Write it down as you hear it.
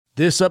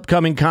This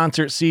upcoming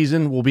concert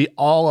season will be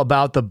all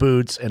about the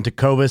boots, and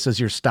Tecovas is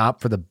your stop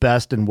for the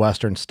best in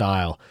Western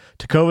style.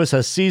 Tecovas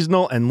has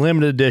seasonal and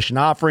limited edition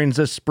offerings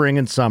this spring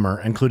and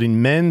summer,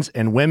 including men's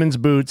and women's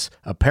boots,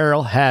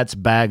 apparel, hats,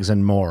 bags,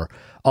 and more.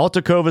 All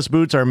Tecovas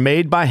boots are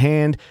made by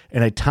hand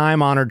in a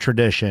time-honored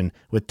tradition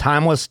with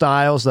timeless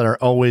styles that are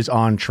always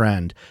on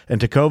trend. And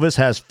Tecovas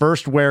has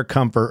first wear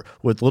comfort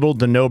with little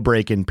to no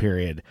break-in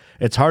period.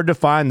 It's hard to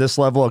find this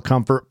level of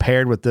comfort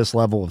paired with this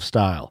level of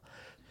style.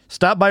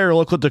 Stop by your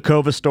local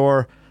Tecovas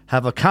store,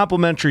 have a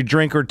complimentary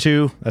drink or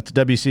two, that's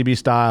WCB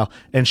style,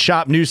 and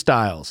shop new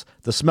styles.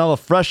 The smell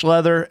of fresh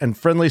leather and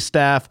friendly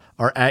staff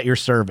are at your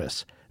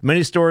service.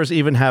 Many stores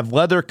even have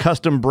leather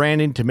custom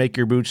branding to make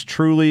your boots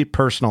truly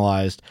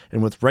personalized.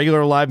 And with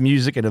regular live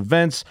music and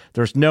events,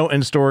 there's no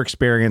in-store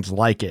experience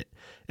like it.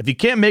 If you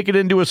can't make it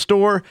into a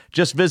store,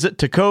 just visit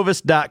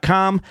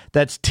tecovas.com.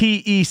 That's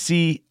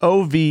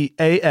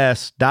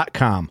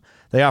TECOVAS.com.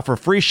 They offer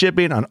free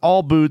shipping on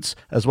all boots,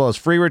 as well as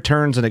free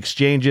returns and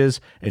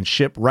exchanges, and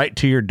ship right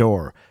to your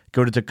door.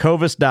 Go to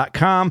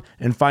tecovas.com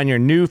and find your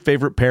new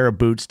favorite pair of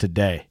boots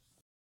today.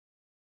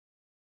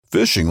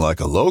 Fishing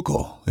like a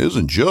local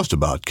isn't just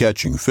about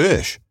catching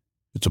fish.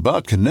 It's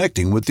about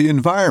connecting with the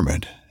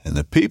environment and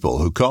the people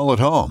who call it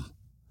home.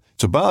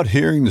 It's about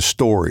hearing the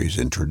stories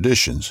and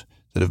traditions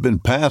that have been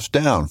passed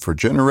down for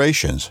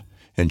generations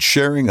and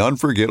sharing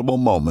unforgettable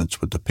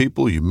moments with the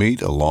people you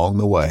meet along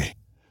the way.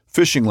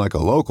 Fishing like a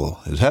local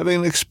is having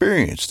an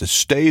experience that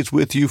stays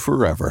with you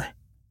forever.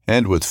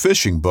 And with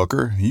Fishing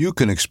Booker, you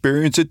can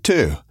experience it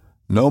too,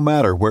 no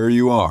matter where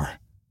you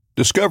are.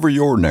 Discover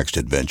your next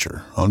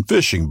adventure on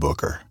Fishing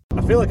Booker.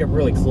 I feel like I'm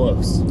really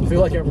close. I feel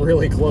like I'm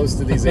really close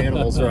to these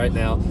animals right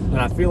now, and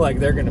I feel like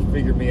they're going to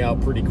figure me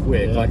out pretty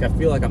quick. Yeah. Like, I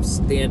feel like I'm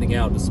standing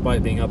out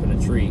despite being up in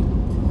a tree.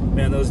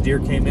 Man, those deer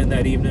came in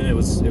that evening. It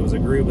was a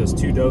group. It was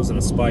 2 does and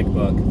a spike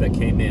buck that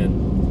came in,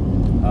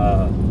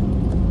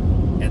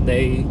 and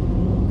they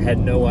had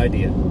no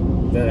idea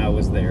that I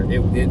was there.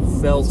 It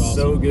felt awesome.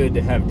 So good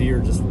to have deer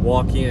just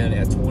walk in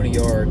at 20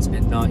 yards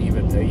and not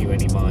even pay you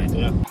any mind.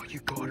 Yeah. Oh, you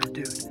got her,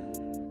 dude.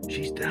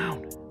 She's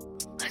down.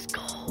 Let's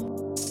go.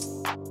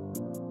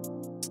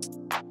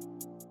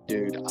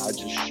 Dude, I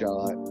just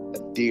shot a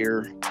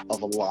deer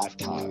of a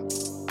lifetime.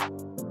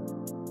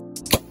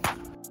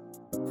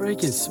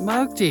 Freaking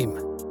smoked him.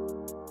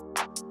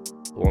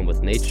 One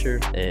with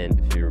nature, and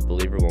if you're a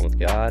believer, one with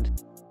God.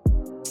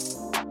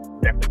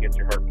 Definitely gets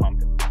your heart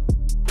pumping.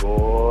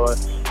 Boy,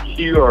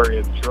 you are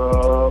in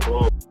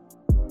trouble.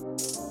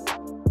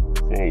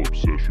 Fall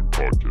Obsession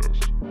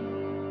Podcast.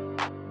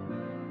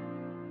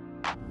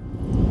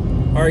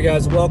 All right,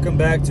 guys, welcome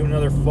back to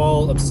another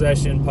Fall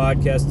Obsession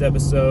Podcast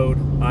episode.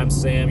 I'm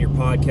Sam, your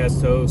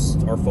podcast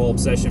host. Our Fall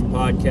Obsession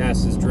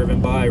Podcast is driven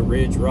by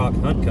Ridge Rock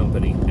Hunt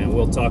Company, and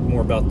we'll talk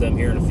more about them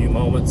here in a few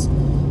moments.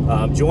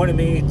 Joining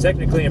me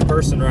technically in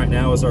person right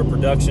now is our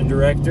production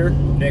director,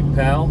 Nick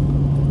Powell.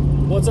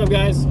 What's up,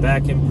 guys?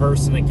 Back in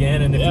person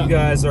again, and if you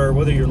guys are,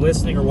 whether you're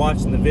listening or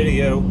watching the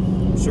video,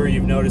 I'm sure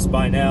you've noticed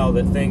by now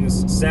that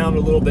things sound a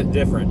little bit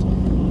different,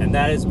 and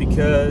that is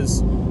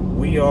because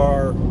we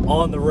are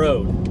on the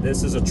road.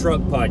 This is a truck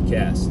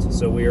podcast,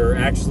 so we are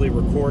actually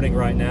recording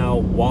right now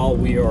while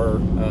we are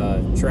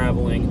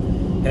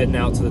traveling, heading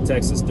out to the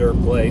Texas Dirt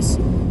Place.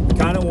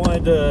 Kind of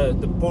wanted to,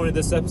 the point of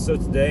this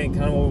episode today, and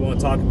kind of what we want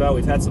to talk about,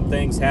 we've had some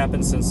things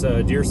happen since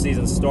deer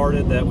season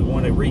started that we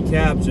want to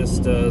recap,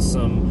 just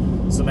some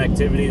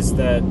activities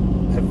that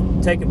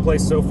have taken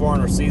place so far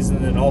in our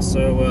season, and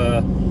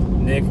also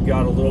Nick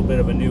got a little bit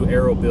of a new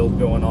arrow build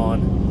going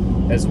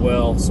on as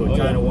well, so we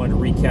kind of wanted to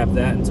recap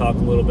that and talk a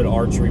little bit of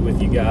archery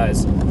with you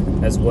guys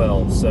as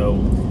well. So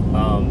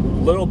a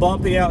little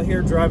bumpy out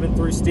here driving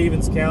through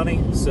Stevens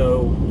County,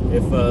 so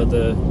if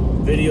the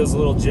video's a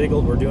little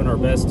jiggled, we're doing our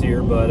best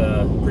here, but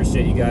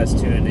appreciate you guys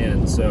tuning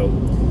in. So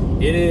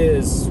it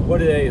is, what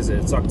day is it?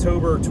 It's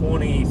October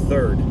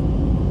 23rd.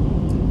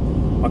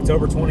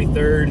 October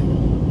 23rd,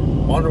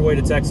 on our way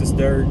to Texas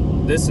Dirt.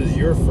 This is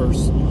your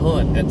first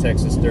hunt at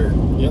Texas Dirt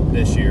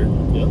this year.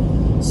 Yep.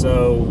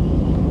 So,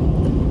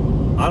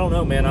 I don't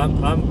know, man.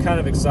 I'm kind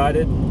of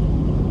excited.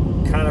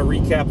 Kind of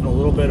recapping a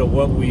little bit of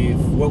what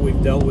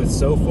we've dealt with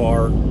so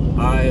far.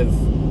 I've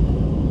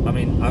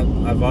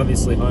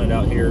obviously hunted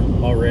out here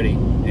already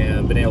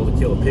and been able to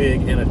kill a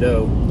pig and a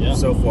doe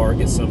so far.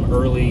 Get some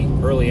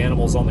early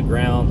animals on the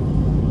ground.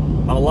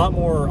 I'm a lot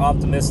more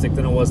optimistic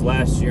than I was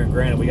last year, and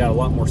granted, we got a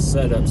lot more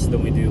setups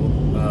than we do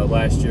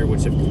last year,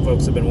 which if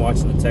folks have been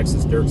watching the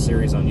Texas Dirt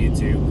series on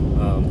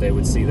YouTube, they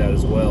would see that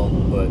as well.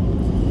 But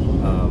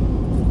I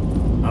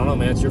don't know,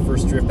 man, it's your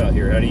first trip out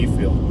here. How do you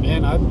feel?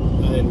 Man,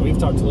 and we've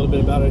talked a little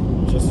bit about it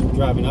just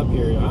driving up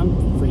here. I'm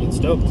freaking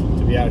stoked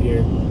to be out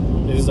here.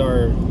 This is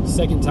our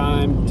second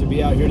time to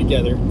be out here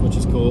together, which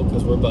is cool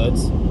because we're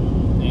buds.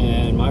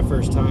 And my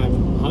first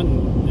time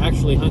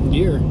actually hunting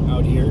deer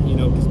out here, you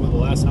know, because the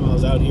last time I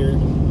was out here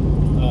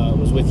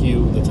was with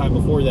you. The time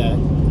before that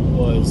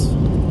was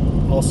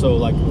also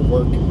like a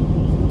work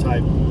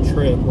type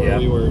trip where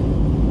we were,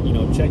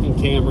 checking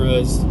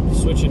cameras,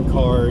 switching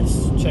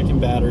cards, checking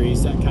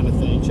batteries, that kind of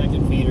thing,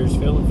 checking feeders,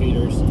 filling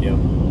feeders. Yep.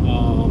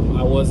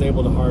 I was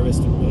able to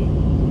harvest a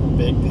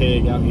big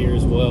pig out here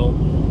as well,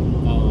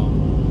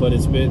 but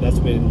that's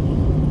been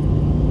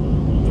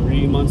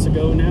 3 months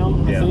ago now,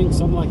 I think,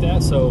 something like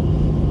that. So,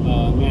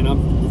 man,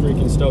 I'm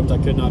freaking stoked. I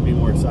could not be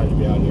more excited to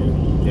be out here.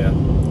 Yeah.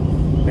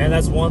 Man,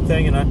 that's one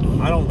thing, and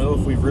I don't know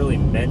if we've really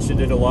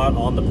mentioned it a lot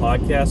on the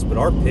podcast, but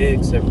our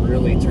pigs have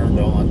really turned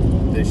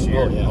on this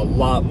year. Oh, yeah. A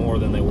lot more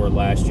than they were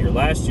last year.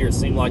 Last year, it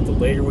seemed like the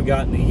later we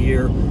got in the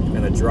year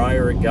and the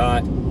drier it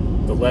got,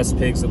 the less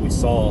pigs that we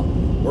saw.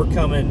 We're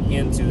coming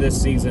into this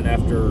season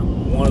after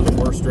one of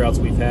the worst droughts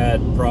we've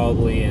had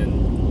probably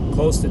in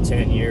close to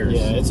 10 years.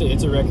 Yeah,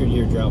 it's a record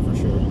year drought for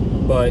sure.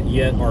 But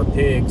yet our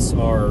pigs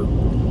are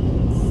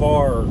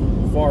far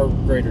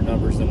greater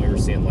numbers than we were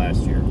seeing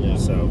last year. Yeah.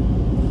 So,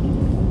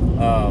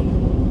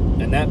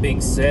 and that being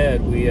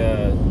said,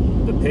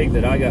 the pig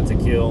that I got to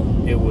kill,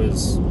 it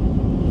was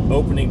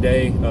opening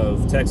day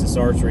of Texas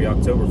Archery,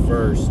 October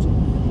 1st,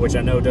 which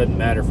I know doesn't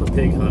matter for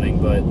pig hunting,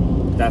 but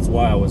that's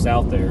why I was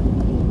out there.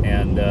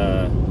 And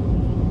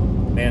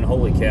man,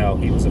 holy cow,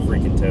 he was a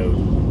freaking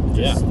toad.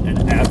 Just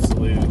an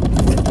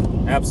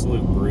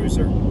absolute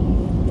bruiser.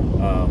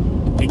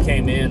 He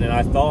came in, and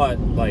I thought,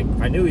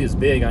 I knew he was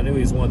big. I knew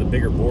he was one of the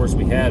bigger boars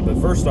we had. But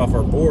first off,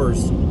 our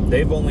boars,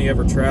 they've only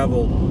ever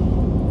traveled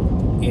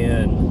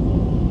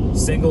in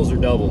singles or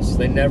doubles.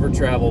 They never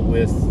travel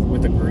with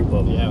a group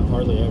of them. Yeah,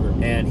 hardly ever.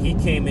 And he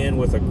came in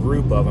with a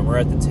group of them. We're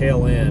at the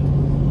tail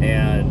end,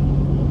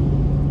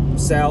 and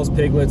Sal's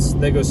piglets,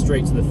 they go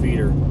straight to the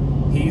feeder.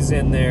 He's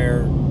in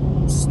there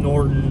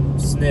snorting,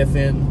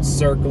 sniffing,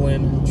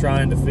 circling,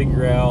 trying to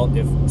figure out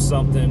if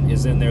something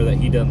is in there that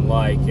he doesn't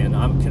like. And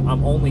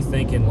I'm only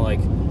thinking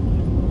like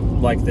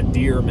the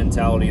deer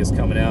mentality is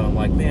coming out. I'm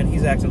like, man,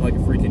 he's acting like a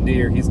freaking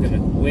deer. He's gonna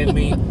win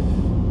me,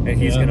 and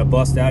he's gonna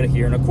bust out of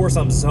here. And of course,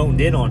 I'm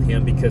zoned in on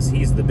him because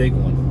he's the big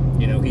one.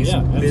 He's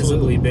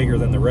visibly bigger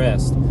than the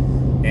rest.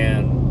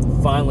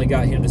 And finally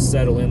got him to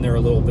settle in there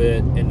a little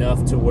bit,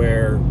 enough to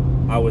where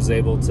I was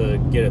able to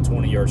get a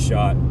 20-yard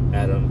shot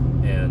at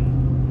him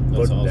and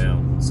put him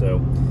down. So,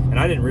 and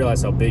I didn't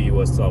realize how big he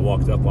was until I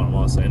walked up on him.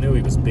 Honestly, I knew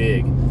he was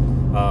big.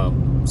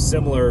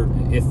 Similar,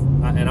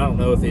 and I don't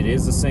know if it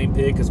is the same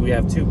pig because we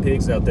have two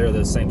pigs out there that are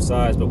the same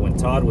size. But when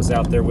Todd was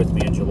out there with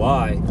me in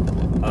July,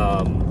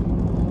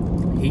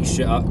 he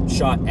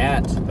shot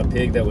at a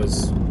pig that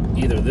was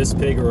either this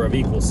pig or of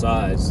equal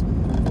size,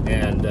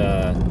 and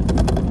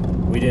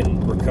we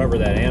didn't recover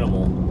that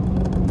animal.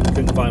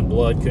 Couldn't find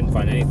blood, couldn't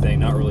find anything,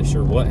 not really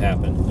sure what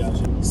happened.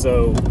 Gotcha.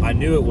 So I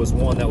knew it was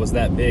one that was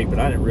that big, but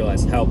I didn't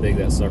realize how big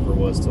that sucker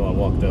was till I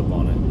walked up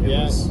on it.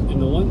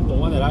 And the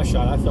one that I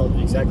shot, I felt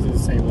exactly the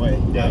same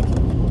way. Yeah.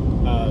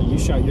 You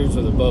shot yours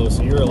with a bow,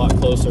 so you're a lot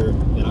closer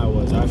than I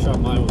was. I shot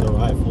mine with a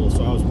rifle,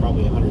 so I was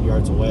probably 100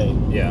 yards away.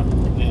 Yeah.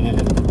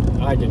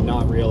 And I did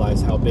not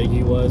realize how big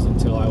he was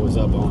until I was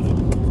up on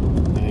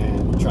him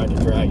and tried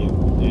to drag him.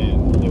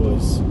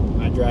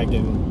 And I dragged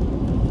him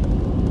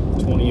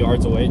 20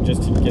 yards away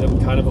just to get him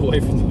kind of away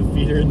from the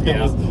feeder, and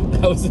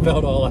that was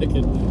about all I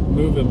could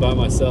move him by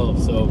myself.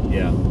 So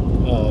they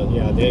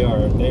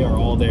are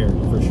all there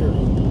for sure.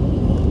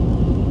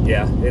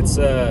 Yeah, it's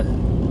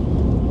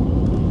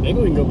maybe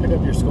we can go pick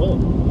up your skull.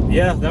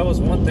 Yeah, that was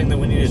one thing that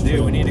we need to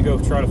do. We need to go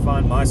try to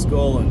find my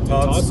skull and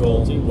Todd's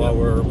skull too, while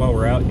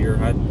we're out here.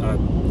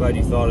 I'm glad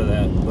you thought of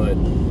that. But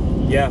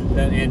yeah,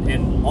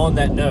 and on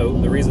that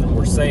note, the reason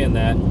we're saying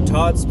that,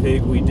 Todd's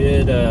pig, we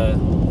did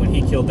when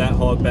he killed that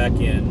hog back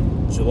in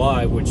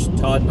July, which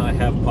Todd and I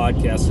have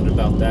podcasted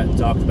about that and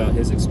talked about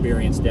his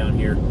experience down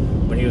here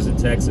when he was in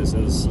Texas.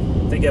 It was,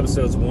 I think,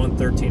 episodes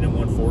 113 and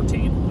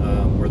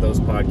 114 were those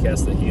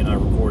podcasts that he and I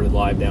recorded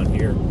live down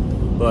here.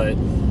 But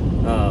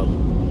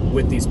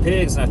with these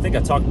pigs, and I think I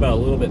talked about it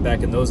a little bit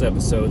back in those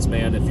episodes,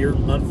 man, if you're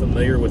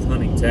unfamiliar with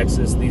hunting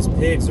Texas, these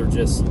pigs are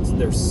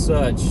they're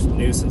such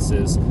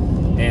nuisances.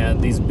 And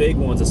these big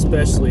ones,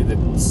 especially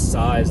the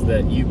size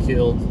that you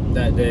killed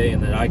that day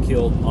and that I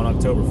killed on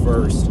October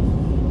 1st,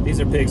 these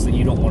are pigs that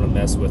you don't want to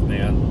mess with,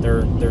 man.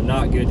 They're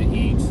not good to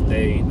eat.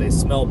 They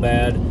smell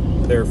bad.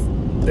 Their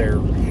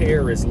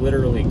hair is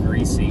literally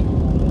greasy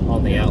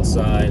on the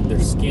outside. Their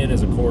skin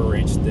is a 1/4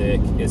 inch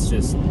thick. It's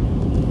just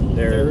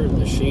they're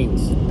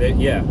machines.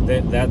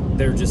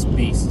 They're just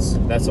beasts.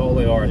 That's all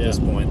they are at this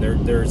point.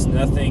 There is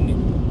nothing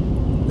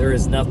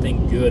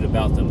good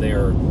about them. They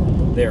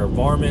are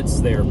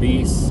varmints. They are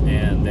beasts,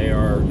 and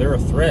they're a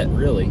threat,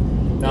 really.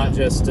 Not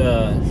just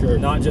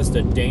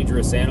a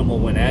dangerous animal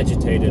when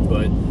agitated,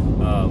 but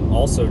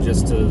also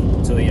just to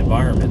the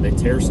environment. They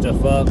tear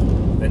stuff up.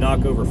 They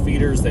knock over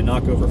feeders. They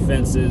knock over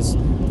fences.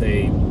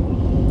 They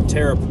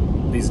tear up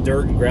these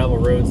dirt and gravel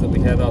roads that we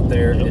have out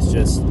there. Yep. It's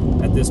just,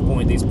 at this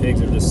point, these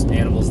pigs are just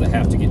animals that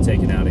have to get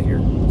taken out of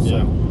here.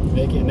 So.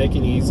 Yeah, they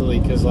can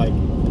easily, because like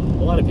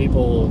a lot of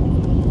people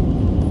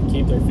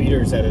keep their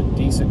feeders at a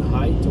decent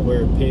height to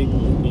where a pig, a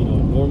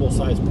normal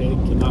sized pig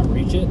cannot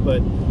reach it,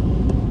 but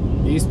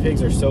these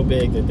pigs are so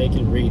big that they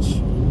can reach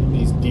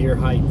these deer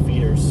height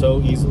feeders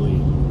so easily.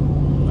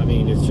 I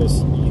mean, it's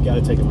just, you got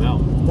to take them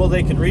out. Well,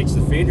 they can reach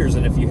the feeders,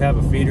 and if you have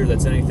a feeder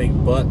that's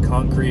anything but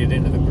concreted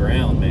into the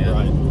ground, man,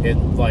 Right. it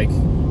like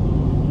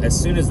as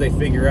soon as they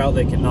figure out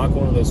they can knock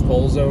one of those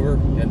poles over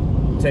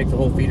and take the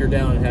whole feeder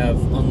down and have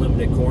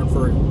unlimited corn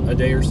for a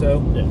day or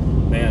so, Yeah.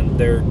 man,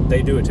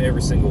 they do it to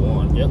every single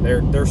one.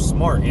 Yep. They're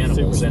smart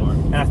animals, Super smart.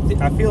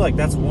 and I feel like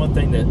that's one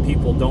thing that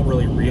people don't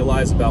really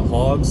realize about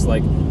hogs.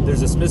 Like,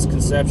 there's this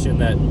misconception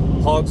that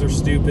hogs are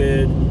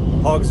stupid,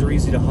 hogs are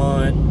easy to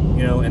hunt,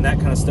 you know, and that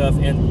kind of stuff.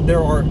 And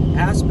there are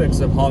aspects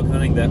of hog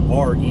hunting that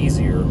are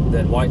easier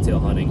than whitetail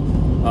hunting.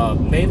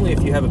 Mainly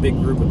if you have a big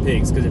group of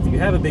pigs, because if you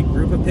have a big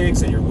group of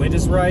pigs and your wind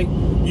is right,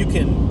 you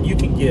can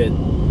get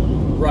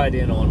right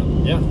in on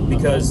them. Yeah,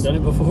 because I've done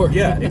it before.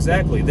 Yeah,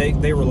 exactly.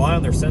 They rely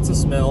on their sense of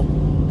smell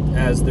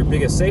as their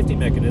biggest safety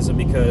mechanism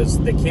because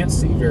they can't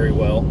see very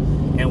well,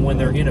 and when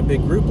they're in a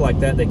big group like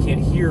that, they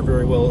can't hear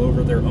very well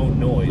over their own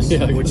noise,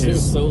 Yeah, which it's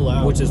is so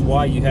loud. Which is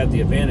why you have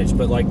the advantage.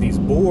 But like these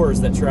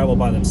boars that travel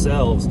by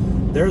themselves,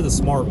 they're the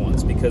smart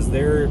ones because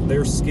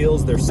their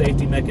skills, their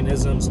safety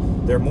mechanisms,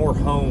 they're more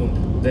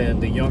honed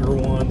than the younger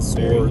ones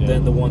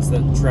than the ones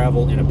that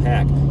travel in a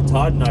pack.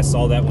 Todd and I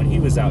saw that when he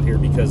was out here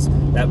because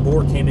that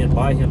boar came in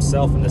by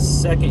himself, and the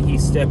second he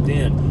stepped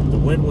in, the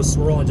wind was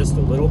swirling just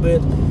a little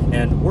bit,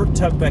 and we're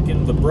tucked back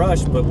into the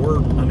brush, but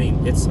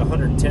it's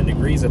 110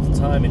 degrees at the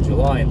time in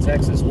July in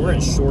Texas. We're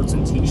in shorts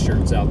and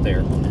t-shirts out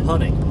there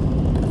hunting.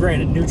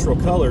 Granted, neutral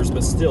colors,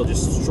 but still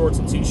just shorts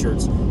and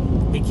t-shirts.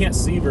 He can't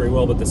see very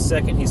well, but the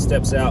second he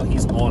steps out,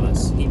 he's on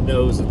us. He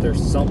knows that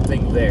there's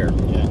something there.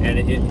 Yeah.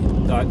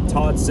 And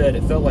Todd said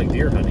it felt like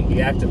deer hunting.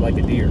 He acted like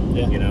a deer,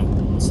 Yeah. you know?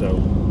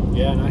 So,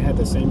 Yeah, and I had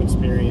the same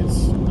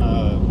experience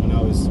when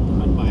I was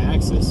hunting my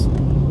Axis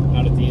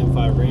out at the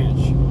M5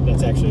 Ranch.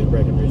 That's actually at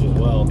Breckenridge as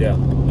well. yeah.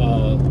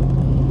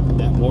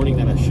 That morning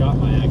that I shot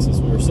my Axis,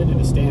 we were sitting in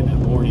a stand that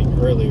morning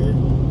earlier,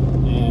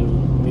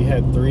 and we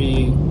had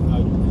three,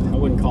 I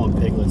wouldn't call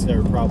them piglets, they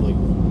were probably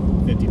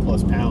 50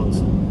 plus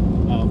pounds,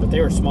 but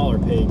they were smaller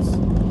pigs,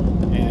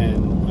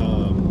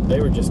 and they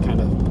were just kind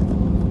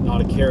of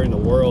not a care in the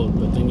world.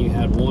 But then you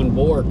had one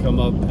boar come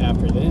up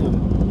after them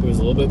who was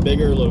a little bit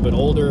bigger, a little bit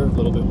older, a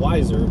little bit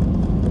wiser,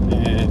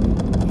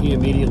 and he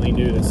immediately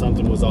knew that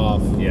something was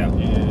off. Yeah.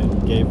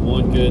 And gave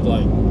one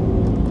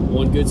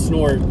good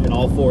snort, and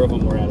all four of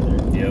them were out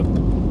of there. Yep.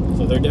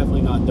 So they're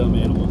definitely not dumb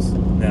animals.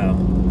 No,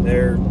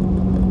 there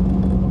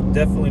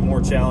definitely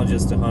more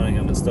challenges to hunting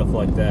them and stuff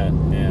like that.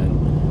 And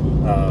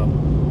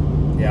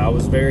yeah, I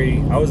was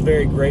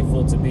very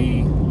grateful to be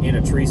in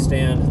a tree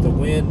stand. The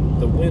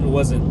wind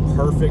wasn't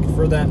perfect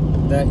for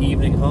that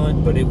evening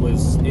hunt, but it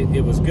was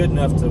good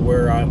enough to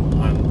where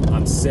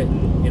I'm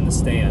sitting in the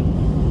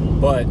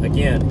stand. But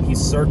again, he's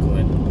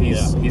circling.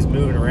 He's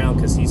moving around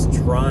because he's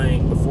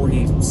trying, before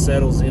he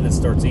settles in and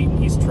starts eating,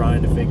 he's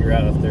trying to figure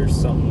out if there's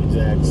something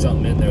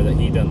in there that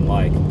he doesn't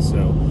like.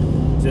 So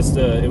just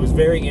it was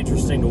very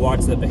interesting to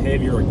watch that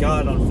behavior. I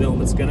got it on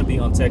film. It's going to be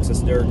on Texas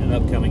Dirt in an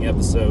upcoming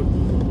episode.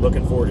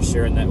 Looking forward to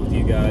sharing that with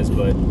you guys.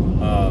 But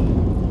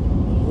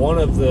one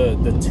of the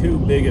two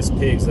biggest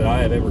pigs that I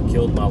have ever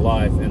killed in my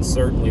life, and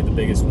certainly the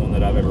biggest one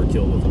that I've ever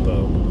killed with a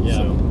bow. Yeah.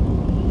 So,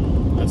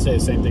 I'd say the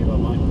same thing about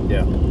mine.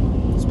 yeah.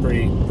 It's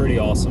pretty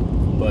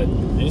awesome, but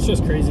And it's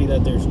just crazy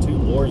that there's two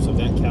boars of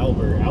that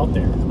caliber out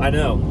there I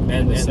know,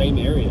 in the same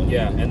area.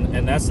 Yeah,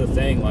 and that's the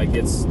thing. Like,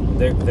 it's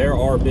there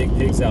are big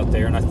pigs out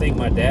there, and I think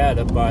my dad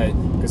up by,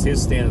 because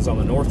his stand is on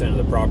the north end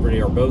of the property,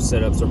 our bow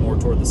setups are more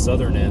toward the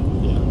southern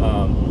end.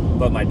 Yeah.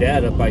 But my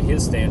dad up by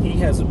his stand, he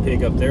has a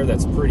pig up there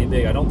that's pretty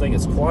big. I don't think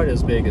it's quite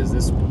as big as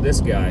this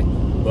guy,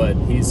 but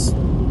he's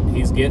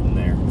getting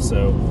there.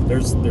 So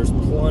there's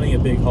plenty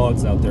of big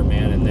hogs out there,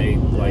 man, and they,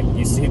 like,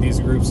 you see these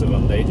groups of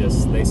them, they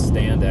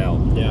stand out,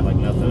 like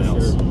nothing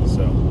else. Sure.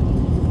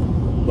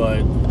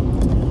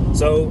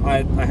 So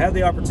I had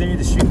the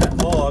opportunity to shoot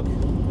that hog.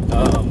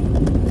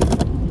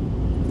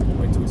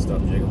 Wait till we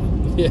stop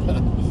jiggling.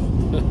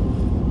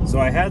 Yeah. So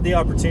I had the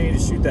opportunity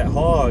to shoot that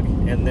hog,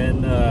 and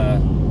then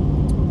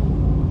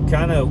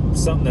kind of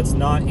something that's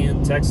not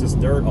in Texas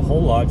Dirt a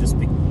whole lot, just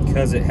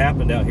because it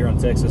happened out here on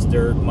Texas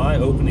Dirt. My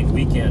opening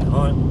weekend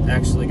hunt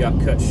actually got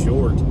cut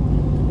short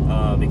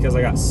because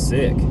I got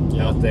sick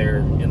out there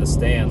in the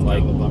stand. Like,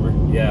 kind of a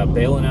bummer. Yeah,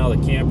 bailing out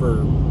of the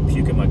camper,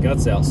 puking my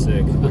guts out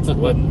sick, which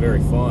wasn't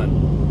very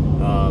fun.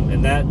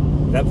 And that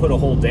put a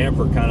whole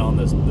damper kind of on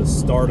the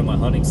start of my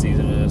hunting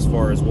season, and as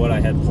far as what I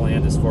had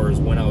planned, as far as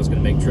when I was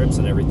going to make trips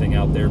and everything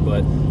out there.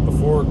 But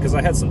before, because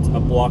I had I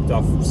blocked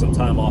off some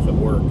time off at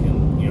work,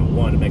 and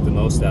wanted to make the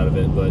most out of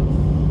it, but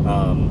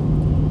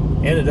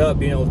ended up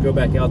being able to go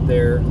back out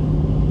there.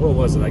 What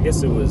was it? I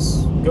guess it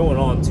was going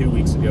on 2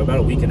 weeks ago, about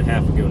a week and a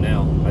half ago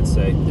now, I'd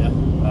say. Yeah.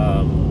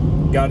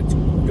 Got to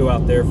go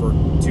out there for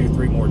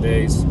 2-3 more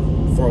days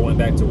before I went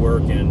back to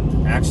work,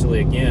 and actually,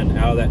 again,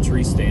 out of that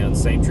tree stand,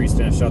 same tree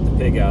stand I shot the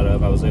pig out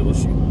of, I was able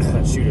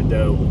to shoot a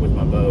doe with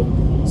my bow.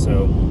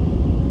 So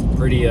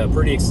pretty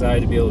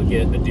excited to be able to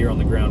get a deer on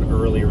the ground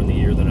earlier in the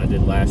year than I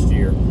did last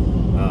year,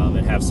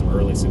 and have some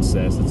early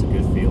success. It's a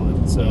good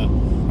feeling. So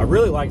I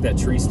really like that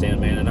tree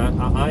stand, man, and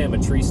I am a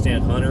tree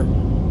stand hunter.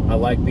 I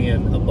like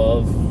being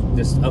above,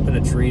 just up in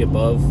a tree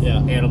above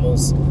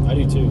animals. I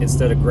do too.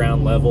 Instead of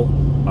ground level.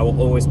 I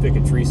will always pick a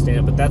tree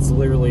stand, but that's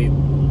literally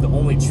the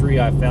only tree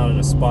I've found in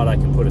a spot I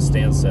can put a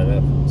stand set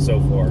up so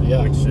far,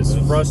 which is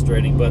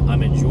frustrating, but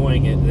I'm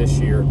enjoying it this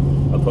year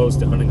opposed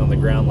to hunting on the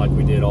ground like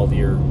we did all the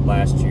year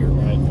last year.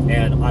 Right.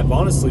 And I've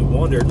honestly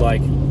wondered,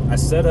 like, I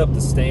set up the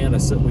stand,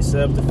 we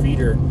set up the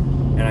feeder,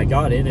 and I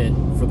got in it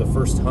for the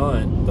first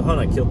hunt, the hunt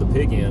I killed the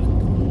pig in,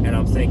 and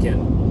I'm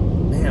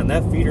thinking, man,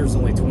 that feeder's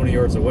only 20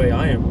 yards away.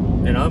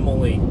 I'm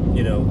only,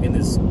 in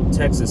this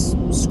Texas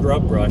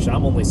scrub brush,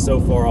 I'm only so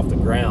far off the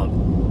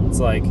ground. It's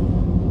like,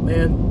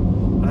 man,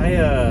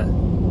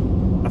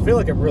 I feel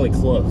like I'm really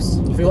close.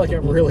 I feel like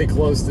I'm really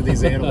close to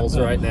these animals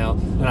right now,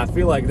 and I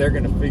feel like they're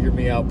going to figure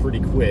me out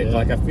pretty quick. Yeah.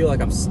 Like, I feel like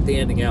I'm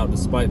standing out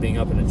despite being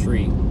up in a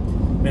tree.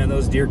 Man,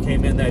 those deer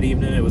came in that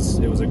evening. It was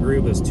a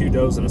group. It was 2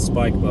 does and a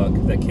spike buck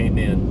that came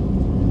in,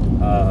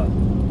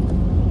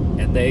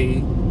 and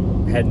they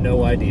had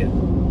no idea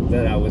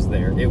that I was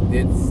there. It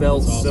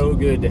felt awesome. So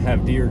good to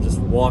have deer just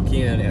walk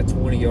in at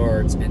 20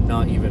 yards and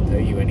not even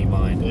pay you any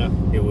mind. Yeah.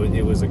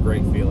 It was a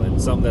great feeling.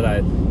 Something that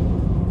I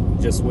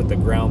just with the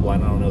ground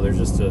blind, I don't know, there's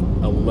just a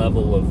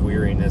level of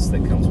weariness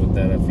that comes with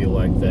that. I feel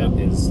like that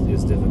is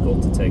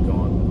difficult to take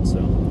on. So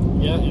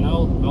yeah, and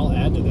I'll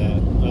add to that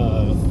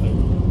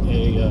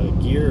a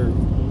gear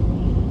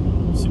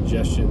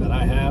suggestion that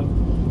I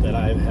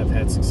have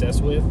had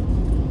success with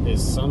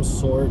is some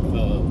sort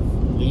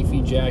of leafy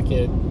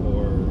jacket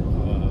or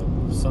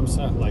some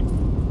sort like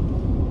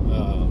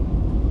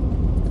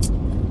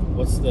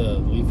what's the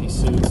leafy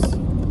suits?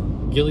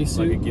 Ghillie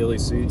suit? Like a ghillie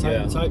suit,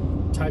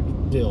 type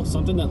deal.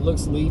 Something that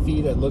looks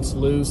leafy, that looks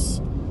loose,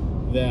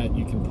 that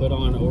you can put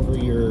on over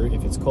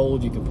if it's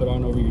cold, you can put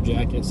on over your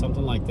jacket,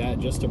 something like that,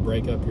 just to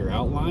break up your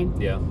outline.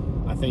 Yeah.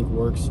 I think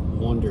works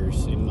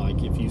wonders. And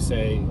like if you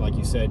say, like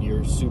you said,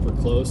 you're super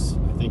close,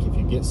 I think if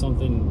you get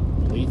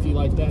something leafy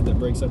like that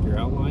breaks up your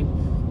outline,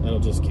 that'll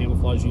just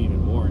camouflage you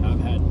even more. And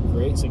I've had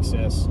great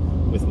success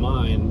with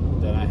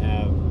mine that I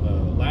have.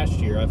 Last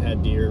year, I've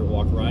had deer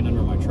walk right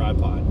under my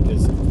tripod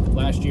because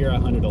last year I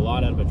hunted a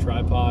lot out of a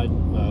tripod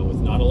with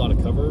not a lot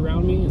of cover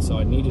around me, and so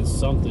I needed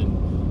something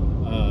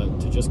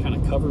to just kind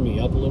of cover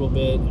me up a little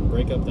bit and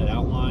break up that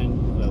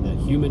outline, that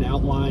human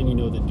outline,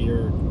 that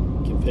deer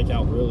can pick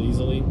out real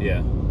easily. Yeah.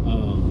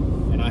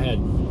 And I had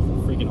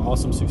freaking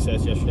awesome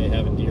success yesterday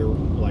having deer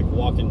like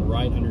walking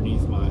right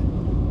underneath my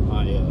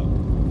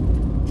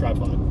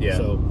tripod. Yeah.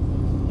 So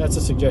that's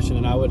a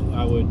suggestion that I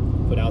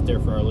would put out there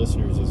for our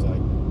listeners is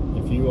like,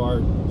 if you are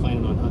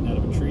planning on hunting out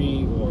of a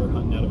tree or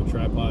hunting out of a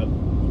tripod,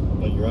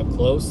 but you're up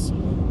close,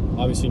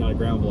 obviously not a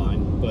ground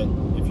blind, but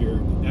if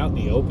you're out in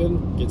the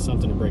open, get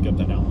something to break up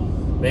that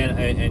outline. Man,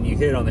 and you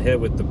hit it on the head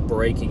with the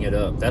breaking it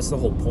up. That's the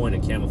whole point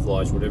of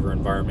camouflage, whatever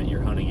environment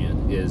you're hunting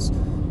in, is,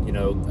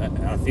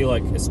 I feel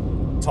like it's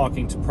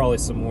talking to probably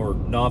some more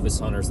novice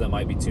hunters that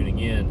might be tuning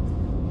in.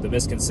 The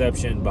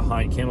misconception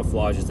behind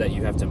camouflage is that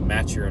you have to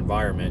match your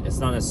environment. It's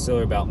not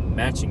necessarily about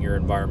matching your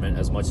environment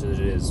as much as it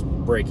is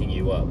breaking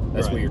you up.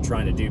 That's right. What you're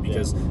trying to do,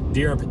 because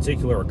deer in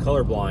particular are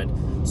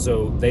colorblind,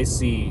 so they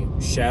see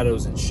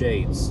shadows and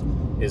shades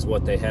is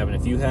what they have. And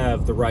if you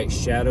have the right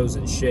shadows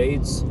and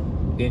shades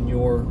in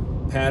your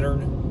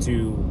pattern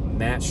to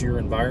match your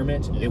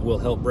environment, it will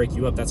help break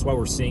you up. That's why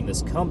we're seeing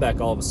this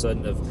comeback all of a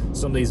sudden of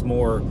some of these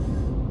more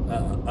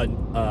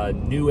a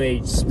new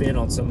age spin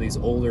on some of these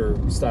older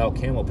style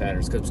camo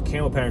patterns, because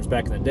camo patterns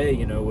back in the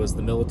day, was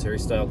the military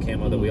style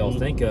camo that we all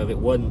think of. It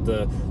wasn't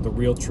the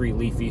real tree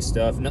leafy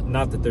stuff.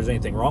 Not that there's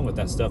anything wrong with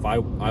that stuff. I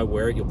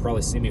wear it. You'll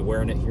probably see me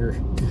wearing it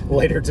here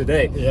later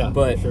today. Yeah,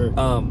 but sure.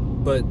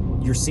 But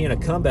you're seeing a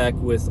comeback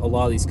with a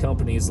lot of these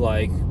companies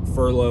like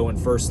Furlough and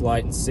First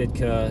Light and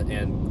Sitka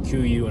and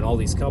Kuiu and all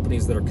these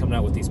companies that are coming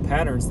out with these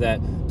patterns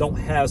that don't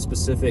have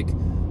specific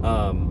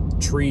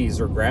trees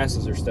or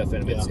grasses or stuff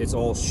in them. Yeah. It's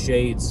all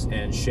shades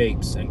and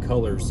shapes and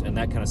colors and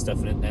that kind of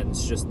stuff, and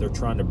it's just they're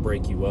trying to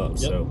break you up. Yep.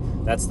 So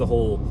that's the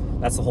whole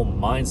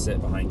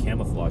mindset behind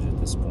camouflage at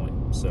this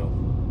point. So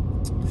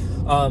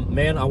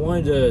man, I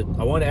wanted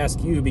to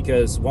ask you,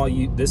 because while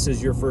this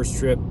is your first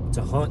trip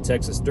to hunt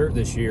Texas dirt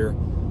this year,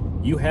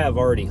 you have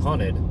already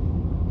hunted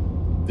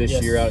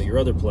this year out at your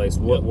other place.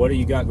 What do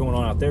you got going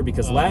on out there?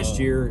 Because last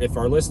year, if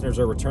our listeners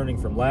are returning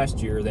from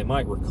last year, they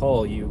might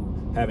recall you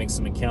having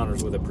some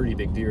encounters with a pretty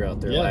big deer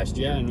out there last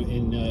year. Yeah,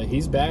 and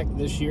he's back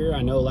this year.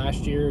 I know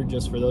last year,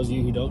 just for those of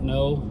you who don't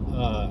know,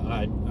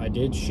 I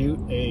did shoot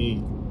a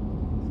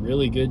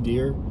really good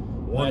deer.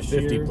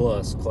 150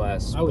 plus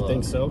class. I would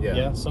think so.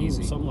 Yeah,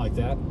 easy. something like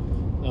that.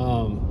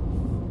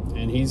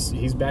 And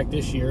he's back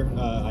this year.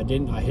 I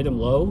hit him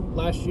low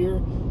last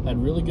year.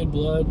 Had really good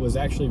blood. Was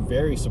actually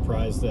very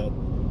surprised that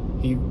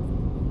he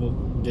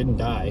didn't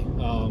die.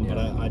 But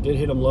I did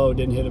hit him low.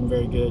 Didn't hit him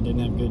very good. Didn't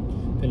have good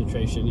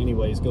penetration.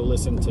 Anyways, go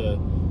listen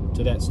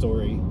to that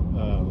story.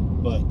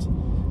 But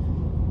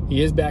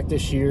he is back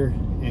this year,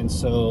 and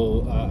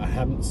so I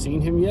haven't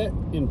seen him yet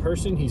in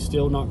person. He's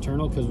still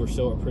nocturnal because we're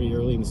still pretty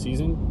early in the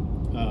season.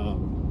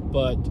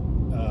 But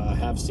I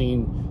have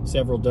seen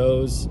several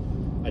does.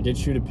 I did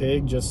shoot a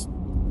pig just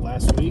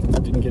last week.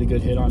 Didn't get a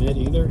good hit on it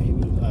either. He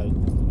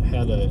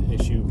had an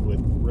issue with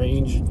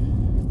range.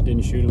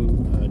 Didn't shoot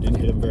him. Didn't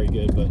hit him very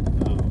good. But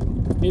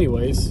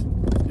anyways,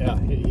 yeah,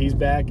 he's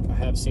back. I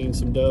have seen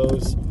some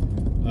does.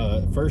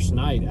 First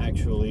night,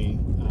 actually,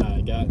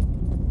 I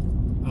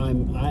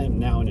am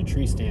now in a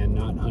tree stand,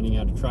 not hunting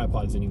out of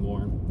tripods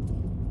anymore,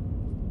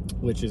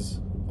 which is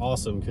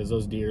awesome because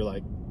those deer,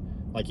 like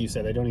you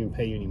said, they don't even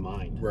pay you any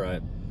mind.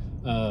 Right.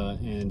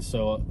 And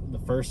so the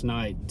first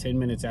night, 10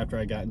 minutes after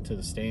I got into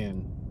the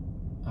stand,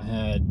 I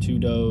had two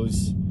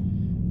does,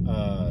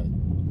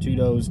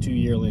 2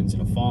 yearlings,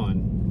 and a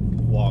fawn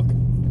walk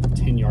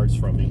 10 yards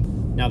from me.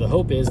 Now the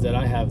hope is that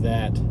I have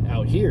that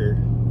out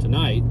here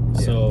tonight.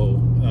 Yeah.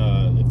 So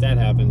if that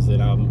happens,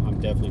 then I'm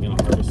definitely going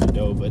to harvest a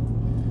doe. But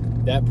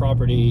that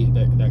property,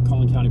 that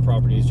Collin County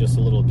property, is just a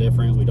little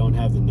different. We don't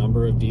have the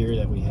number of deer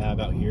that we have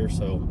out here,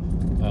 so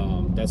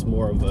that's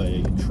more of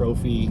a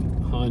trophy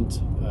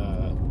hunt,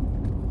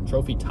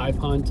 trophy type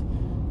hunt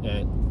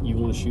that you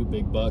want to shoot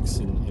big bucks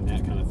and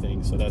that kind of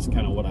thing. So that's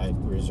kind of what I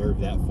reserve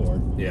that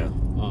for. Yeah.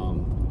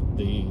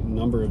 The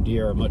number of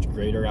deer are much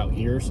greater out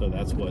here, so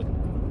that's what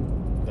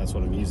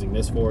I'm using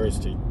this for, is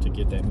to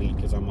get that meat,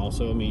 because I'm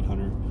also a meat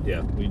hunter.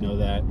 Yeah. We know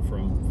that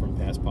from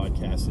past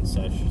podcasts and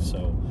such.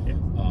 So yeah.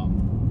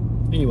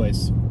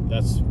 Anyways,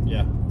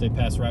 they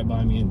passed right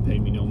by me and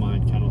paid me no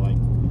mind, kind of like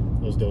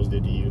those does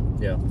did to you.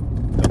 Yeah.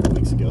 A couple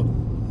weeks ago.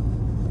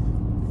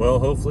 Well,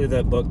 hopefully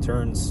that buck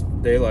turns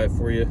daylight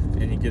for you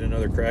and you get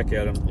another crack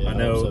at him. Yeah, I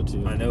know. hope so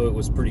too. I know it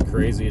was pretty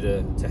crazy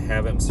to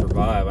have him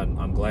survive.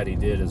 I'm glad he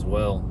did as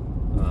well.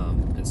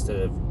 Instead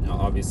of,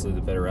 obviously, the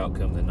better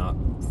outcome than not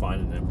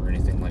finding him or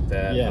anything like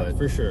that. Yeah, but,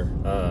 for sure.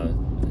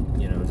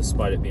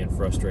 Despite it being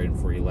frustrating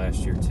for you last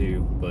year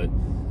too. But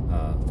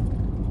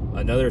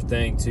another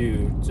thing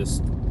too,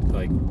 just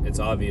like, it's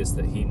obvious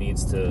that he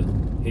needs to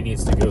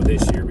go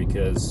this year,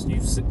 because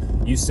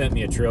you sent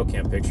me a trail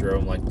cam picture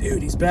of him, like,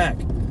 dude, he's back.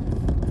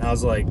 And I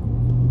was like,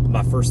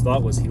 my first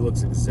thought was, he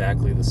looks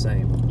exactly the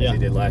same as he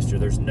did last year.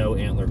 There's no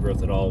antler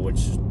growth at all,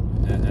 which,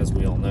 as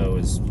we all know,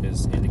 is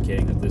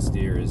indicating that this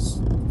deer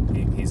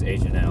he's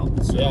aging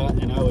out. So. Yeah,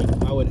 and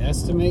I would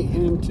estimate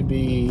him to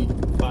be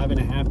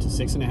 5.5 to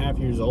 6.5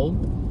 years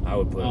old. I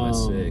would put him at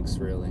 6,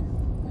 really.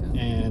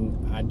 Yeah.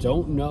 And I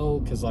don't know,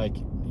 because like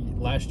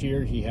last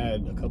year he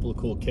had a couple of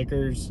cool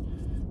kickers.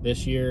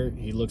 This year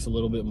he looks a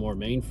little bit more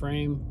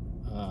mainframe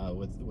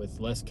with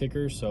less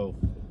kickers. So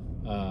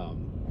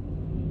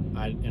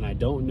I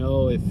don't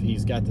know if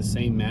he's got the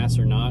same mass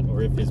or not,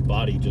 or if his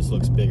body just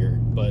looks bigger.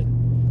 But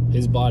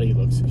his body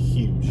looks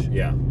huge.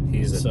 Yeah,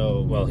 he's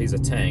a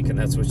tank, and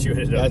that's what you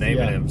ended up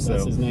naming him. So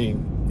that's his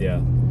name.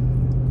 Yeah.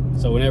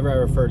 So whenever I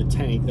refer to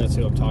tank, that's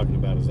who I'm talking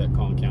about, is that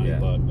Collin County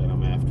buck that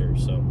I'm after.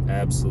 So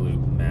absolute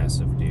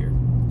massive deer.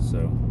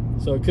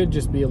 So it could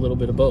just be a little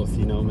bit of both.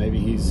 Maybe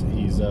he's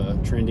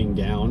trending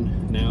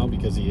down now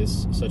because he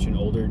is such an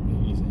older.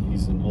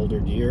 He's an older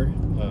deer,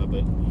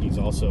 but he's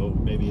also,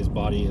 maybe his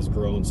body has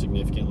grown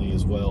significantly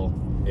as well.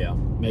 Yeah,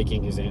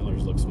 making his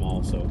antlers look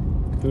small. So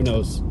who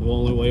knows? The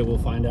only way we'll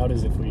find out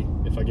is if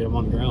I get him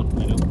on the ground.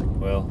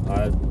 Well,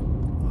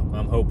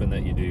 I'm hoping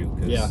that you do,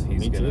 because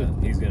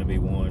he's gonna be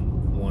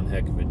one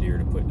heck of a deer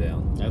to put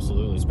down.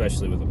 Absolutely,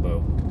 especially with a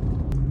bow.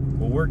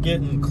 Well, we're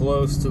getting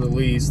close to the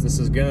lease. This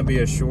is going to be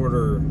a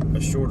shorter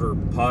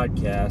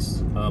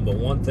podcast. But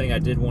one thing I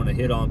did want to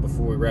hit on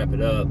before we wrap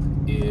it up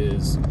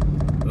is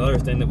another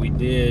thing that we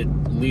did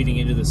leading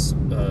into this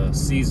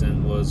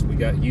season was we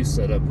got you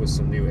set up with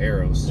some new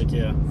arrows. Heck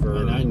yeah,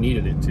 and I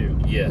needed it too.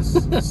 Yes.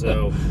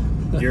 So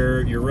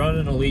you're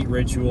running Elite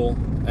Ritual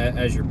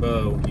as your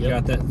bow. You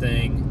got that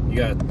thing. You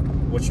got,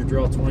 what's your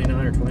draw?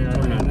 29 or 29?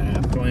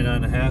 29.5.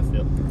 29.5.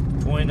 Yep.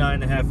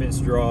 29.5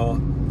 inch draw.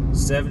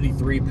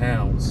 73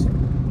 pounds.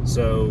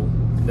 So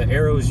the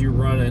arrows were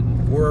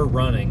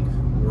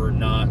running were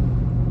not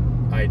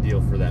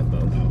ideal for that bow.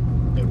 No,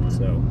 they weren't.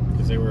 So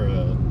because they were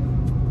a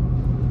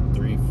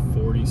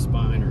 340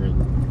 spine or a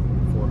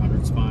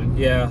 400 spine.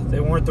 Yeah, they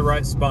weren't the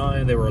right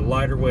spine. They were a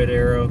lighter weight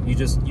arrow.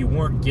 You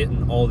weren't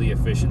getting all the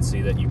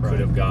efficiency that you could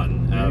have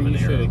gotten out of an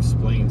arrow. You should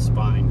explain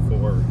spine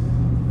for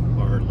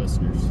our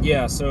listeners.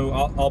 Yeah, so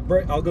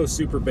I'll go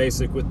super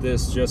basic with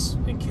this, just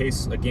in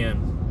case,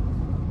 again.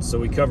 So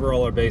we cover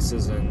all our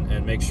bases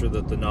and make sure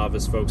that the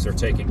novice folks are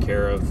taken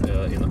care of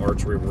in the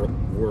archery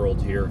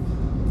world here.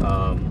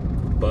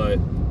 But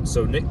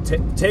so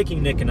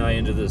taking Nick and I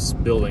into this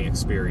building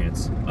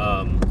experience,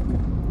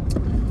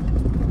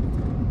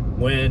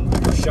 when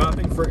you're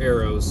shopping for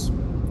arrows,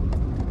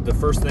 the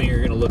first thing you're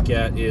going to look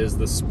at is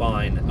the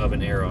spine of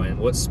an arrow. And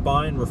what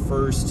spine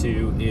refers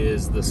to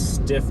is the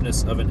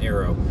stiffness of an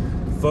arrow.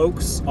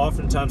 Folks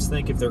oftentimes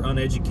think, if they're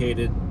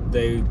uneducated,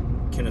 they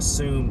can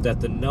assume that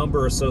the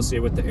number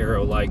associated with the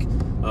arrow, like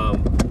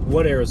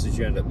what arrows did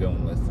you end up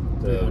going with?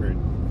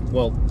 300.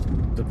 Well,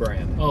 the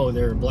brand. Oh,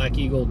 they're Black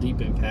Eagle Deep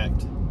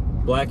Impact.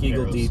 Black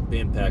Eagle arrows. Deep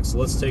Impact. So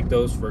let's take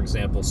those for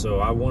example. So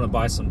I want to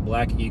buy some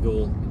Black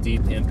Eagle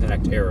Deep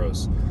Impact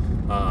arrows.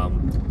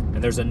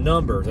 And there's a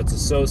number that's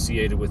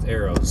associated with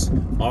arrows.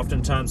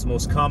 Oftentimes the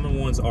most common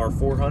ones are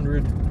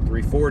 400,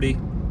 340,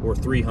 or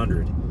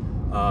 300.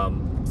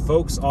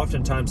 Folks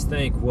oftentimes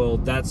think, well,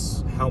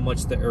 that's how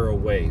much the arrow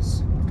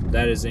weighs.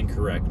 That is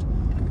incorrect.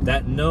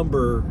 That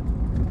number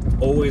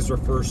always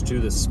refers to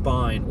the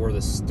spine or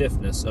the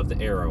stiffness of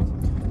the arrow.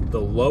 The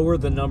lower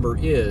the number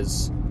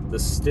is, the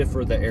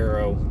stiffer the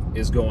arrow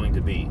is going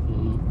to be.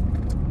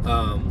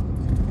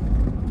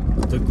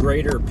 The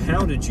greater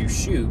poundage you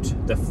shoot,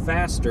 the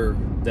faster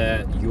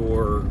that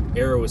your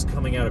arrow is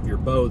coming out of your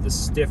bow, the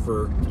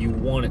stiffer you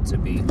want it to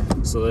be,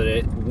 so that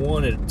it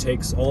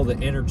takes all the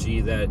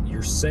energy that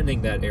you're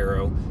sending that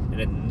arrow,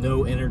 and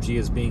no energy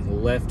is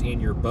being left in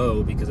your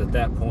bow, because at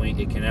that point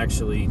it can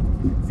actually,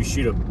 if you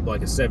shoot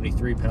like a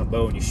 73-pound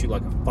bow and you shoot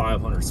like a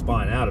 500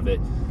 spine out of it,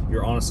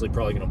 you're honestly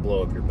probably going to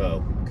blow up your bow,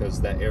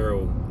 because that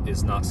arrow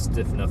is not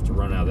stiff enough to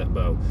run out of that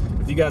bow.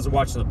 If you guys are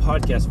watching the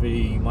podcast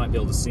video, you might be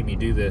able to see me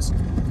do this.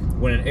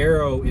 When an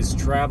arrow is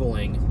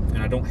traveling,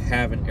 and I don't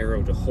have an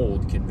arrow to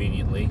hold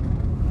conveniently,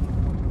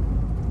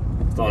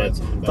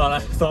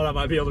 thought I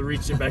might be able to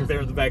reach it back there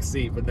in the back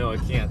seat, but no, I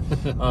can't.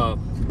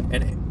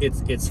 And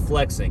it's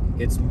flexing,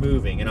 it's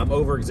moving, and I'm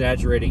over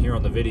exaggerating here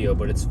on the video,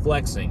 but it's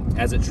flexing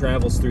as it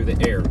travels through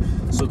the air.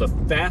 So the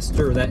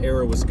faster that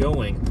arrow is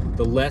going,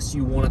 the less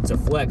you want it to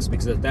flex,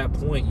 because at that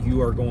point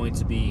you are going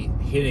to be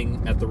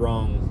hitting at the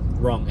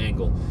wrong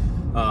angle.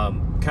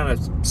 Kind of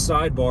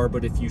sidebar,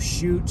 but if you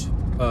shoot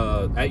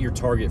at your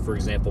target, for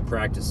example,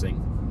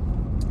 practicing,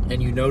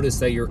 and you notice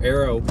that your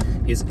arrow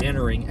is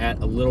entering at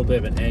a little bit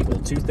of an angle,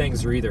 two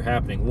things are either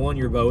happening. One,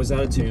 your bow is out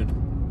of tune,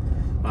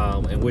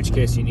 in which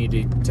case you need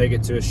to take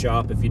it to a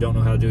shop if you don't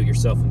know how to do it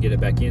yourself and get it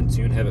back in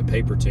tune, have it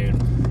paper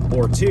tuned.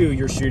 Or two,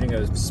 you're shooting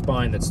a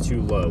spine that's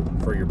too low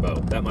for your bow.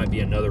 That might be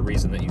another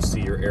reason that you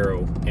see your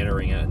arrow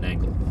entering at an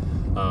angle.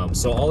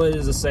 So all it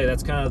is to say,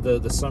 that's kind of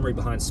the summary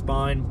behind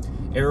spine.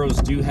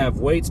 Arrows do have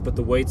weights, but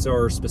the weights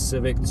are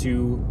specific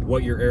to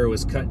what your arrow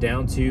is cut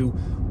down to,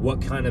 what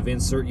kind of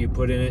insert you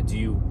put in it. Do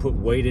you put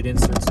weighted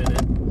inserts in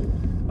it?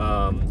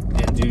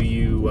 And do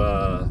you,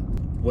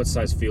 what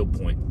size field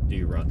point do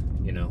you run?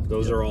 You know,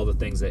 those are all the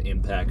things that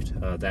impact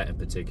that in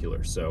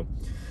particular. So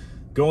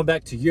going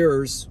back to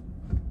yours,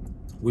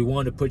 we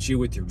wanted to put you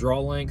with your draw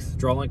length.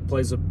 Draw length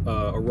plays a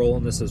role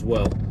in this as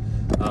well.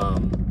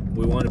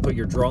 We wanted to put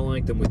your draw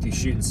length, and with you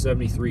shooting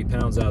 73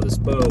 pounds out of this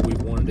bow, we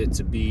wanted it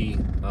to be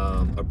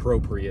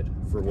appropriate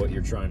for what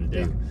you're trying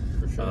to do.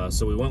 For sure.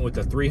 So we went with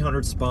the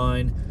 300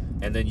 spine,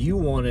 and then you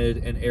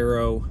wanted an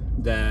arrow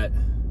that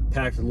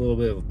packed a little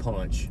bit of a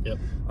punch. Yep.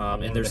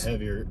 And there's a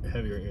heavier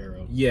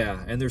arrow.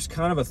 Yeah, and there's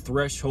kind of a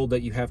threshold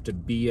that you have to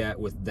be at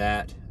with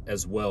that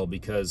as well,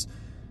 because,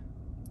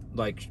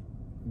 like,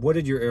 what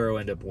did your arrow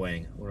end up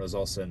weighing when it was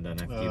all said and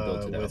done after you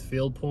built it out? With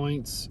field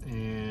points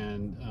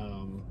and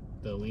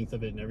the length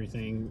of it and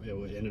everything, it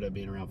ended up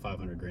being around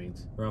 500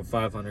 grains. Around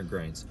 500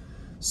 grains.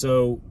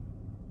 So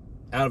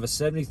out of a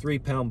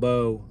 73-pound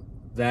bow,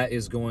 that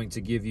is going to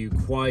give you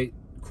quite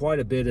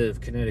a bit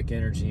of kinetic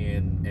energy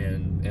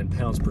and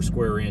pounds per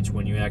square inch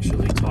when you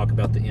actually talk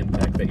about the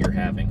impact that you're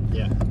having.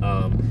 Yeah.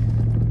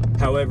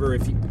 However,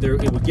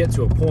 it would get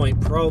to a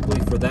point, probably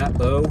for that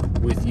bow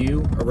with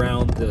you,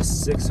 around the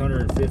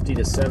 650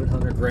 to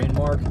 700 grain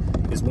mark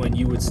is when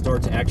you would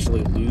start to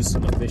actually lose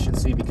some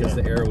efficiency, because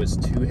the arrow is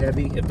too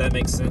heavy, if that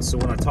makes sense. So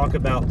when I talk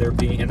about there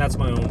being, and that's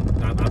my own,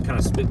 I'm kind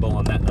of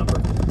spitballing that number,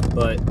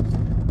 but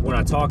when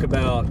I talk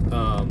about,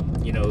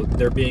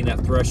 there being that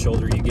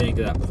threshold, or you getting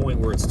to that point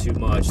where it's too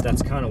much,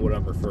 that's kind of what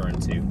I'm referring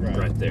to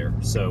right there.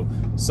 So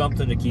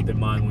something to keep in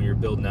mind when you're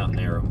building out an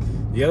arrow.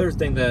 The other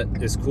thing that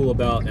is cool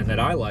about, and that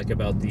I like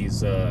about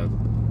these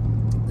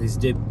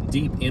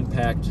deep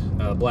impact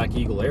Black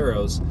Eagle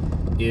arrows,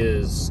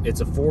 is it's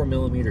a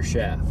 4mm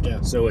shaft.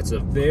 Yeah. So it's a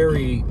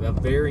very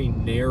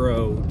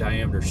narrow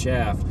diameter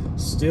shaft.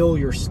 Still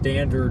your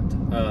standard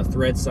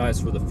thread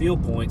size for the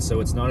field point, so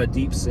it's not a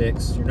deep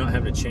 6. You're not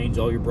having to change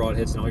all your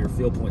broadheads and all your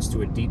field points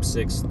to a deep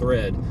 6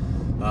 thread,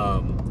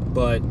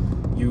 but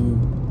you're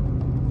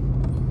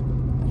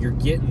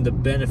getting the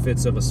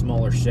benefits of a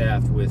smaller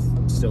shaft with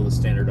still the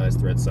standardized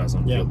thread size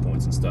on field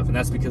points and stuff, and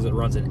that's because it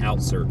runs an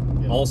outsert,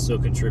 also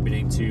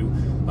contributing to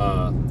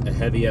a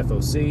heavy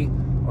FOC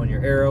on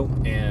your arrow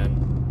and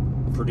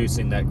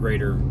producing that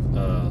greater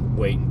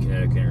weight and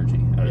kinetic energy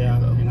out of your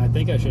bow. And I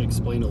think I should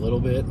explain a little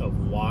bit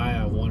of why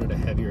I wanted a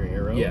heavier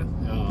arrow. Yeah.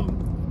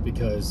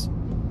 Because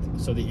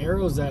the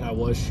arrows that I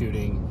was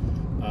shooting,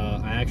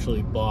 I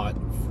actually bought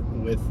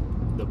with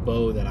the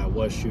bow that I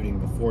was shooting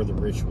before the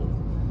Ritual,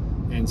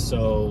 and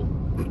so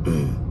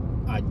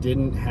I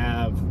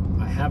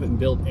haven't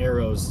built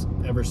arrows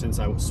ever since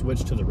I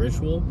switched to the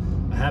Ritual.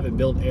 I haven't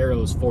built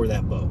arrows for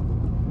that bow,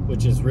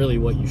 which is really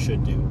what you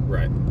should do.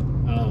 Right.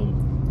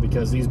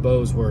 Because these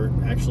bows were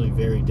actually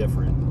very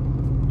different.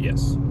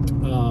 Yes.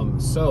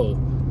 So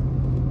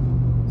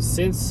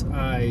since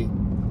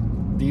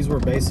these were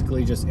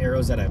basically just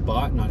arrows that I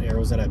bought, not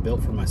arrows that I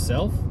built for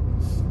myself,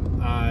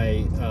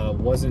 I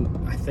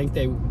think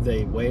they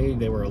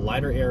were a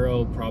lighter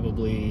arrow,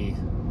 probably,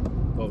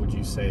 what would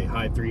you say,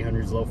 high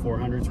 300s, low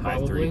 400s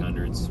probably? High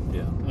 300s,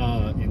 yeah.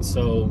 And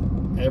so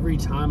every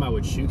time I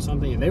would shoot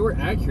something, and they were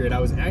accurate, I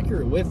was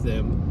accurate with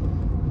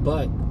them,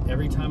 but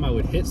every time I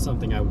would hit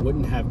something, I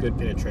wouldn't have good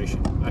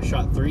penetration. I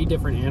shot 3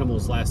 different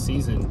animals last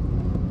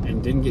season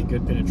and didn't get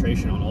good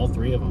penetration on all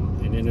 3 of them,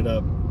 and ended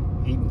up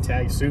eating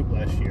tag soup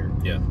last year.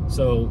 Yeah.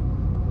 So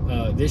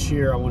this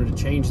year I wanted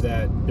to change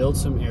that, build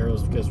some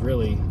arrows, because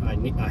really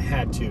I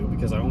had to,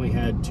 because I only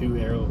had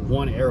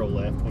 1 arrow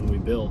left when we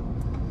built,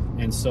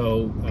 and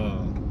so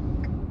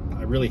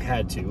I really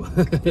had to,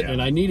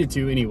 and I needed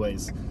to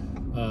anyways.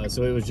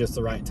 So it was just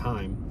the right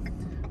time,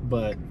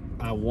 but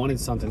I wanted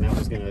something that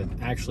was going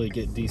to actually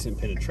get decent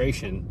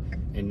penetration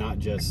and not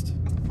just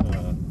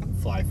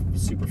fly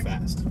super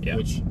fast,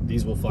 which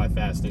these will fly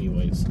fast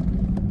anyways.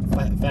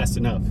 Fast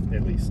enough,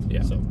 at least.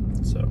 Yeah. So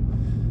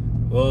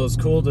well, it was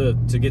cool to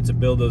get to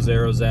build those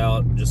arrows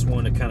out. Just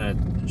wanted to kind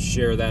of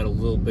share that a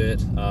little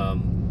bit.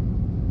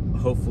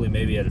 Hopefully,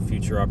 maybe at a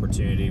future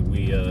opportunity,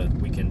 we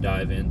can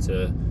dive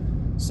into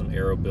some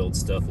arrow build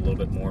stuff a little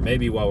bit more.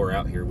 Maybe while we're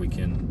out here, we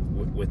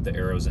can, with the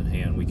arrows in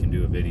hand, we can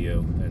do a video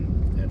and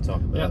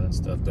talk about it and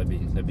stuff. That'd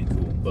be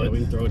cool. But we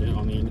can throw it in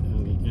on the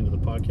end of the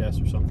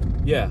podcast or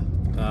something. Yeah.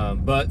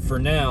 But for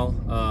now,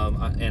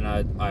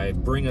 I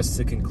bring us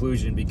to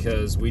conclusion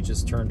because we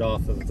just turned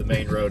off of the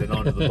main road and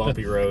onto the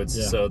bumpy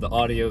roads. So the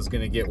audio is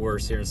going to get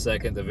worse here in a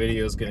second. The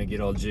video is going to get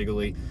all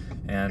jiggly,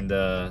 and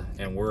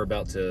we're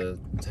about to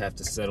have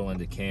to settle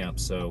into camp.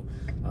 So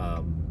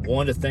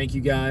wanted to thank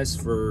you guys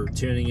for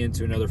tuning in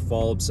to another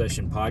Fall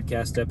Obsession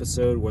podcast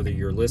episode, whether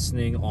you're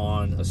listening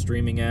on a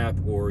streaming app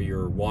or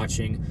you're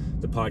watching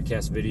the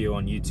podcast video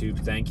on YouTube.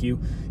 Thank you.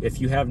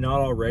 If you have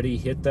not already,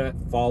 hit that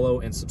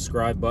follow and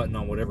subscribe button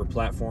on whatever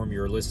platform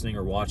you're listening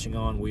or watching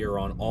on. We are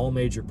on all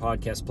major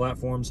podcast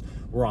platforms.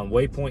 We're on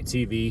Waypoint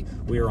TV.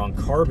 We are on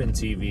Carbon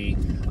TV,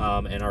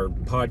 and our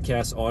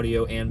podcast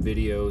audio and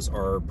videos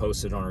are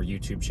posted on our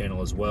YouTube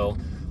channel as well.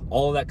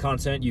 All of that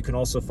content you can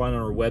also find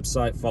on our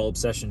website,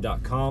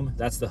 fallobsession.com.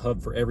 That's the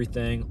hub for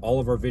everything.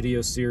 All of our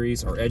video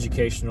series, our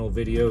educational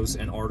videos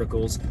and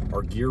articles,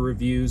 our gear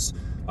reviews,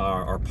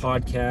 our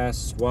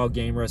podcasts, wild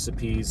game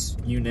recipes,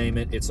 you name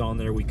it, it's on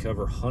there. We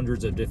cover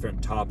hundreds of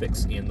different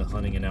topics in the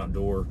hunting and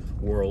outdoor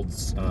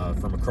worlds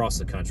from across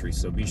the country.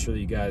 So be sure that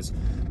you guys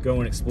go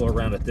and explore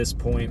around. At this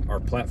point, our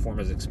platform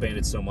has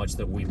expanded so much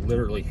that we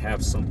literally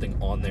have something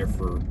on there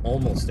for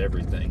almost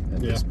everything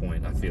at this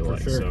point, I feel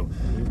like. Sure. So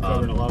we've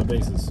covered a lot of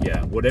bases.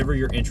 Yeah, whatever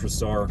your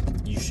interests are,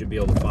 you should be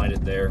able to find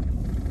it there.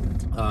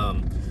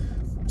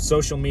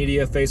 Social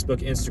media,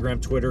 Facebook,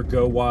 Instagram, Twitter,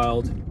 go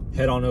wild.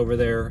 Head on over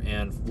there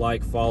and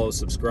like, follow,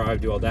 subscribe,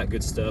 do all that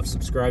good stuff.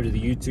 Subscribe to the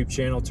YouTube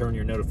channel, turn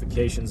your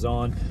notifications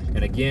on.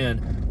 And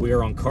again, we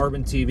are on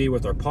Carbon TV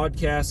with our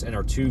podcast and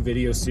our 2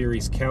 video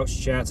series,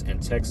 Couch Chats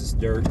and Texas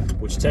Dirt,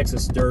 which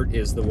Texas Dirt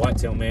is the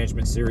whitetail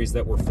management series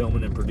that we're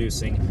filming and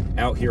producing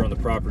out here on the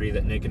property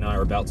that Nick and I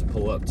are about to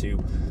pull up to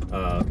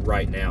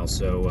right now.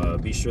 So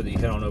be sure that you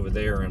head on over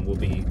there, and we'll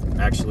be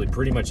actually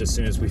pretty much as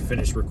soon as we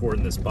finish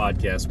recording this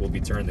podcast, we'll be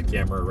turning the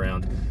camera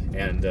around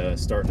and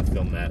starting to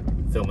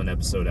film an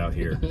episode out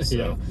here.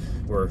 So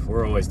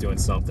we're always doing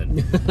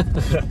something.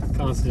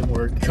 Constant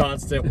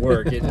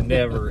work. It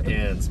never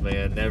ends,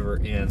 man. Never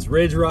ends.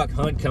 Ridge Rock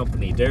Hunt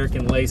Company, Derek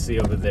and Lacey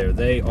over there,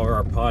 they are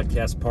our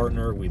podcast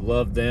partner. We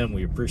love them.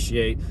 We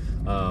appreciate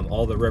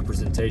all the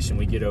representation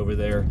we get over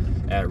there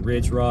at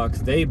Ridge Rock.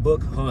 They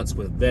book hunts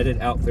with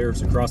vetted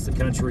outfitters across the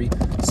country.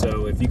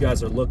 So if you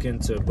guys are looking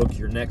to book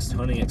your next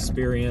hunting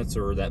experience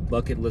or that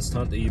bucket list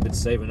hunt that you've been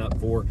saving up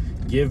for,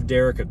 give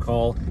Derek a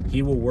call.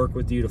 He will work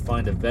with you to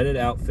find a vetted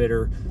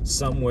outfitter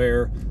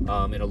somewhere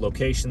in a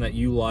location that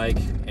you like,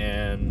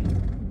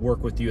 and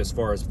work with you as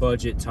far as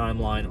budget,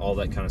 timeline, all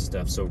that kind of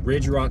stuff. So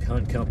Ridge Rock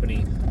Hunt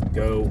Company,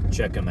 go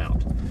check them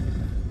out.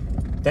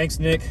 Thanks,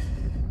 Nick.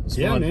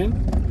 Fun.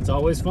 Man, it's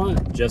always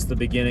fun. Just the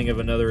beginning of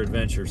another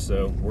adventure.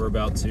 So we're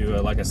about to,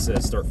 like I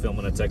said, start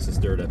filming a Texas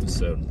Dirt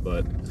episode.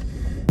 But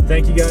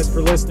thank you guys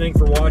for listening,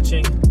 for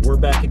watching. We're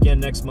back again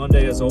next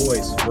Monday, as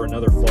always, for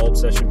another Fall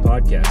Obsession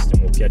podcast,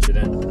 and we'll catch you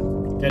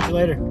then. Catch you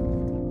later.